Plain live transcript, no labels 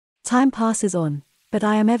Time passes on, but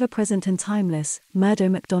I am ever present and timeless. Murdo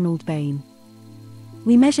MacDonald-Bayne.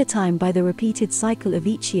 We measure time by the repeated cycle of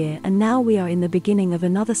each year, and now we are in the beginning of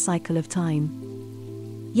another cycle of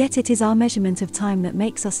time. Yet it is our measurement of time that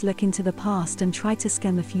makes us look into the past and try to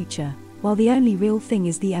scan the future, while the only real thing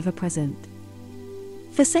is the ever-present.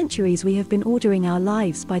 For centuries we have been ordering our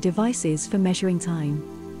lives by devices for measuring time.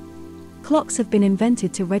 Clocks have been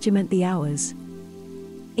invented to regiment the hours.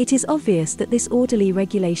 It is obvious that this orderly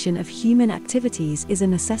regulation of human activities is a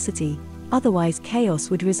necessity, otherwise chaos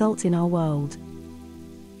would result in our world.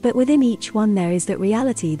 But within each one there is that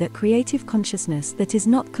reality, that creative consciousness that is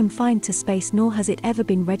not confined to space, nor has it ever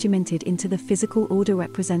been regimented into the physical order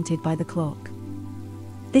represented by the clock.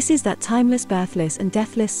 This is that timeless, birthless and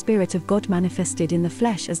deathless Spirit of God manifested in the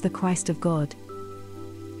flesh as the Christ of God.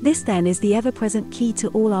 This then is the ever-present key to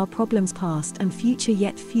all our problems, past and future,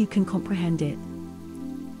 yet few can comprehend it.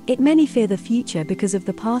 Many fear the future because of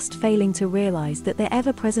the past, failing to realize that the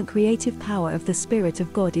ever-present creative power of the Spirit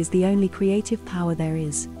of God is the only creative power there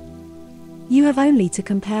is. You have only to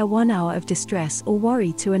compare 1 hour of distress or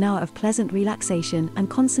worry to an hour of pleasant relaxation and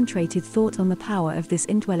concentrated thought on the power of this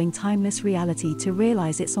indwelling timeless reality to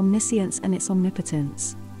realize its omniscience and its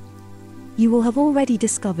omnipotence. You will have already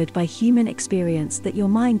discovered by human experience that your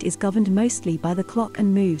mind is governed mostly by the clock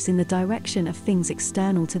and moves in the direction of things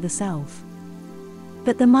external to the self.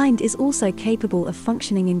 But the mind is also capable of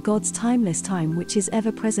functioning in God's timeless time, which is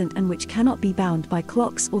ever present and which cannot be bound by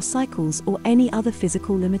clocks or cycles or any other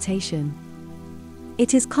physical limitation.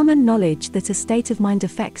 It is common knowledge that a state of mind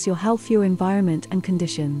affects your health, your environment and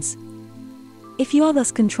conditions. If you are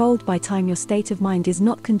thus controlled by time, your state of mind is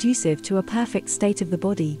not conducive to a perfect state of the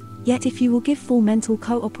body. Yet if you will give full mental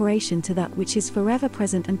cooperation to that which is forever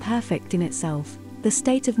present and perfect in itself, the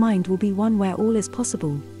state of mind will be one where all is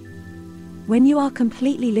possible. When you are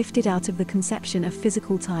completely lifted out of the conception of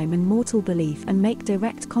physical time and mortal belief and make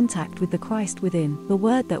direct contact with the Christ within, the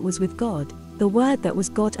Word that was with God, the Word that was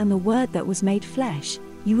God and the Word that was made flesh,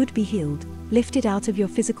 you would be healed, lifted out of your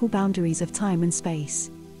physical boundaries of time and space.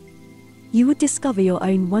 You would discover your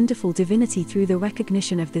own wonderful divinity through the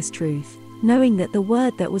recognition of this truth, knowing that the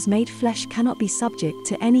Word that was made flesh cannot be subject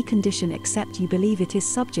to any condition except you believe it is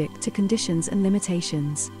subject to conditions and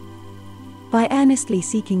limitations. By earnestly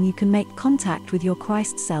seeking, you can make contact with your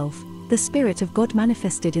Christ self, the Spirit of God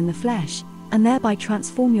manifested in the flesh, and thereby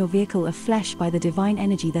transform your vehicle of flesh by the divine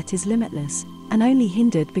energy that is limitless, and only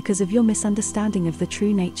hindered because of your misunderstanding of the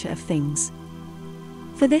true nature of things.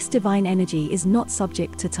 For this divine energy is not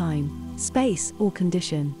subject to time, space, or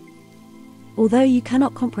condition. Although you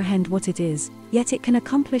cannot comprehend what it is, yet it can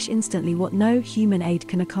accomplish instantly what no human aid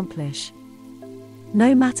can accomplish.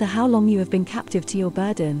 No matter how long you have been captive to your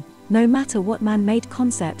burden, no matter what man-made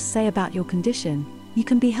concepts say about your condition, you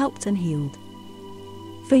can be helped and healed.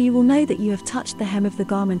 For you will know that you have touched the hem of the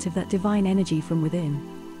garment of that divine energy from within.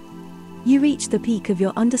 You reach the peak of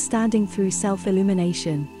your understanding through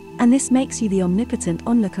self-illumination, and this makes you the omnipotent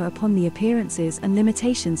onlooker upon the appearances and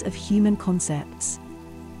limitations of human concepts.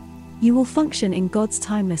 You will function in God's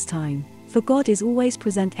timeless time, for God is always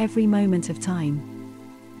present every moment of time.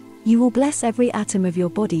 You will bless every atom of your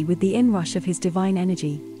body with the inrush of His divine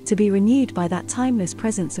energy, to be renewed by that timeless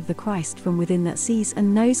presence of the Christ from within that sees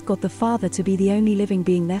and knows God the Father to be the only living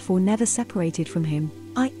being, therefore never separated from Him.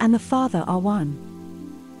 I and the Father are one.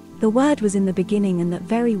 The Word was in the beginning, and that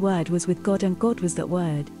very Word was with God, and God was that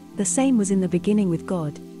Word. The same was in the beginning with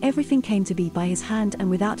God. Everything came to be by His hand, and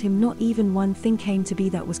without Him not even one thing came to be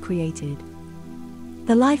that was created.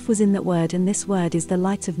 The life was in that Word, and this Word is the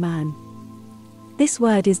light of man. This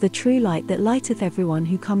Word is the true light that lighteth everyone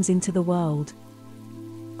who comes into the world.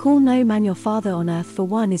 Call no man your father on earth, for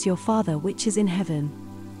one is your Father which is in heaven.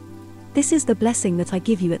 This is the blessing that I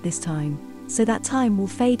give you at this time, so that time will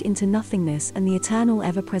fade into nothingness and the eternal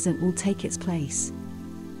ever-present will take its place.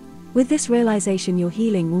 With this realization, your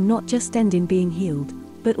healing will not just end in being healed,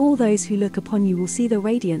 but all those who look upon you will see the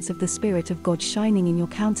radiance of the Spirit of God shining in your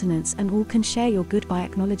countenance, and all can share your good by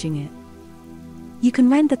acknowledging it. You can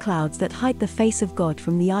rend the clouds that hide the face of God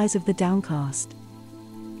from the eyes of the downcast.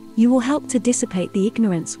 You will help to dissipate the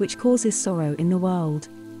ignorance which causes sorrow in the world.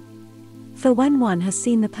 For when one has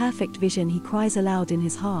seen the perfect vision, he cries aloud in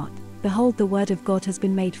his heart, "Behold, the Word of God has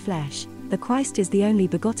been made flesh. The Christ is the only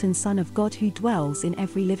begotten Son of God who dwells in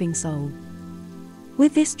every living soul."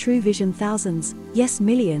 With this true vision, thousands, yes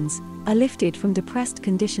millions, are lifted from depressed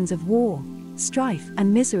conditions of war, strife,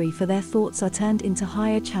 and misery, for their thoughts are turned into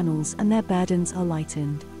higher channels and their burdens are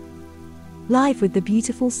lightened. Live with the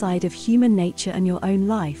beautiful side of human nature, and your own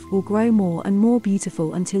life will grow more and more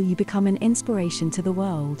beautiful until you become an inspiration to the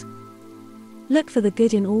world. Look for the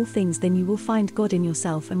good in all things, then you will find God in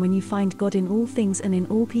yourself, and when you find God in all things and in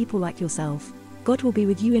all people like yourself, God will be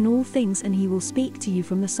with you in all things, and He will speak to you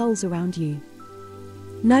from the souls around you.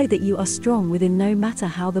 Know that you are strong within, no matter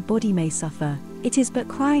how the body may suffer, it is but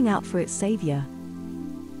crying out for its Savior.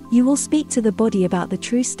 You will speak to the body about the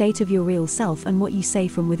true state of your real self, and what you say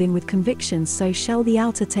from within with convictions, so shall the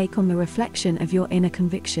outer take on the reflection of your inner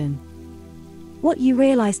conviction. What you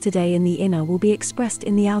realize today in the inner will be expressed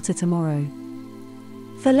in the outer tomorrow.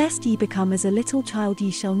 For lest ye become as a little child,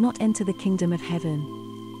 ye shall not enter the kingdom of heaven.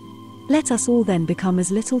 Let us all then become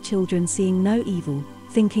as little children, seeing no evil,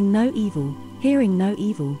 thinking no evil, hearing no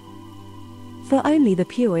evil. For only the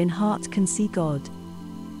pure in heart can see God.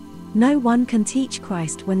 No one can teach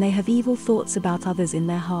Christ when they have evil thoughts about others in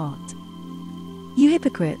their heart. You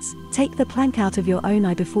hypocrites, take the plank out of your own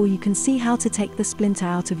eye before you can see how to take the splinter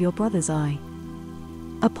out of your brother's eye.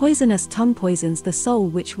 A poisonous tongue poisons the soul,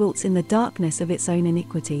 which wilts in the darkness of its own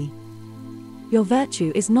iniquity. Your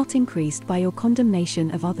virtue is not increased by your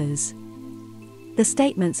condemnation of others. The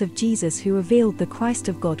statements of Jesus, who revealed the Christ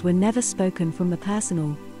of God, were never spoken from the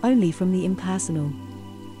personal, only from the impersonal.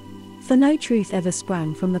 For no truth ever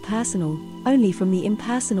sprang from the personal, only from the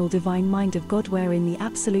impersonal divine mind of God, wherein the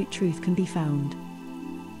absolute truth can be found.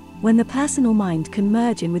 When the personal mind can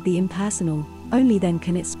merge in with the impersonal, only then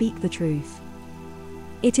can it speak the truth.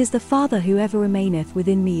 It is the Father who ever remaineth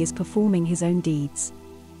within me is performing His own deeds.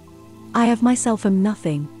 I of myself am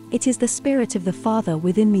nothing, it is the Spirit of the Father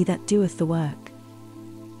within me that doeth the work.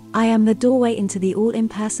 I am the doorway into the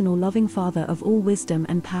all-impersonal loving Father of all wisdom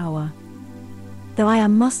and power. Though I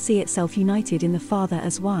am must see itself united in the Father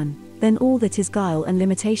as one, then all that is guile and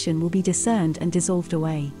limitation will be discerned and dissolved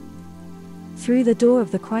away. Through the door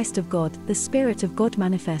of the Christ of God, the Spirit of God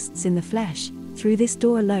manifests in the flesh. Through this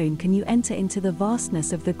door alone can you enter into the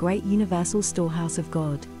vastness of the great universal storehouse of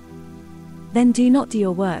God. Then do not do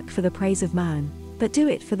your work for the praise of man, but do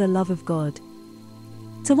it for the love of God.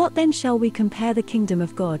 To what then shall we compare the kingdom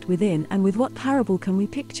of God within, and with what parable can we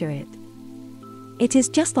picture it? It is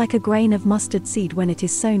just like a grain of mustard seed when it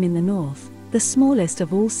is sown in the north, the smallest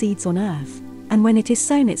of all seeds on earth, and when it is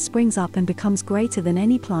sown it springs up and becomes greater than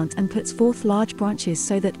any plant and puts forth large branches,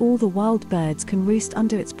 so that all the wild birds can roost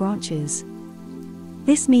under its branches.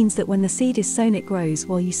 This means that when the seed is sown it grows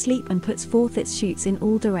while you sleep and puts forth its shoots in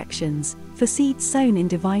all directions, for seeds sown in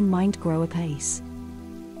divine mind grow apace.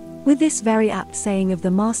 With this very apt saying of the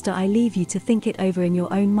Master, I leave you to think it over in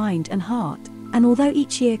your own mind and heart, and although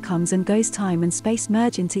each year comes and goes, time and space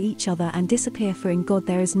merge into each other and disappear, for in God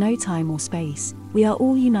there is no time or space, we are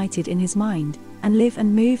all united in His mind, and live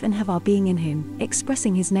and move and have our being in Him,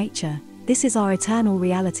 expressing His nature. This is our eternal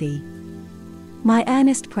reality. My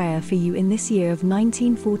earnest prayer for you in this year of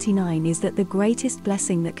 1949 is that the greatest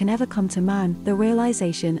blessing that can ever come to man, the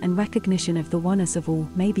realization and recognition of the oneness of all,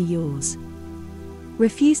 may be yours.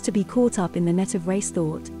 Refuse to be caught up in the net of race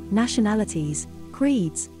thought, nationalities,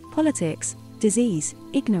 creeds, politics, disease,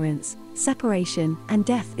 ignorance, separation, and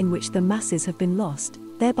death in which the masses have been lost,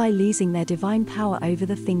 thereby losing their divine power over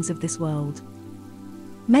the things of this world.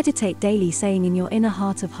 Meditate daily, saying in your inner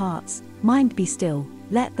heart of hearts, mind be still,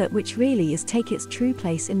 let that which really is take its true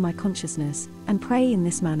place in my consciousness, and pray in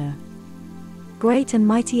this manner. Great and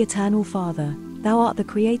mighty eternal Father, Thou art the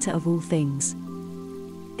Creator of all things.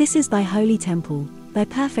 This is Thy holy temple, Thy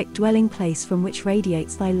perfect dwelling place, from which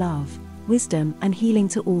radiates Thy love, wisdom, and healing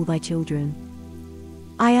to all Thy children.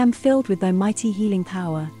 I am filled with Thy mighty healing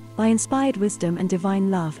power, Thy inspired wisdom and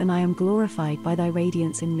divine love, and I am glorified by Thy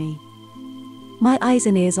radiance in me. My eyes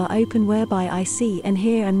and ears are open, whereby I see and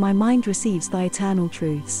hear, and my mind receives Thy eternal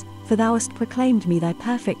truths, for Thou hast proclaimed me Thy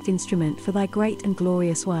perfect instrument for Thy great and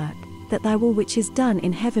glorious work, that Thy will which is done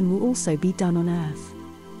in heaven will also be done on earth.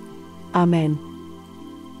 Amen.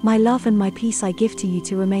 My love and my peace I give to you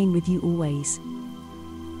to remain with you always.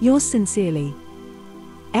 Yours sincerely,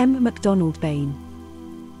 𝗦 MacDonald-Bayne.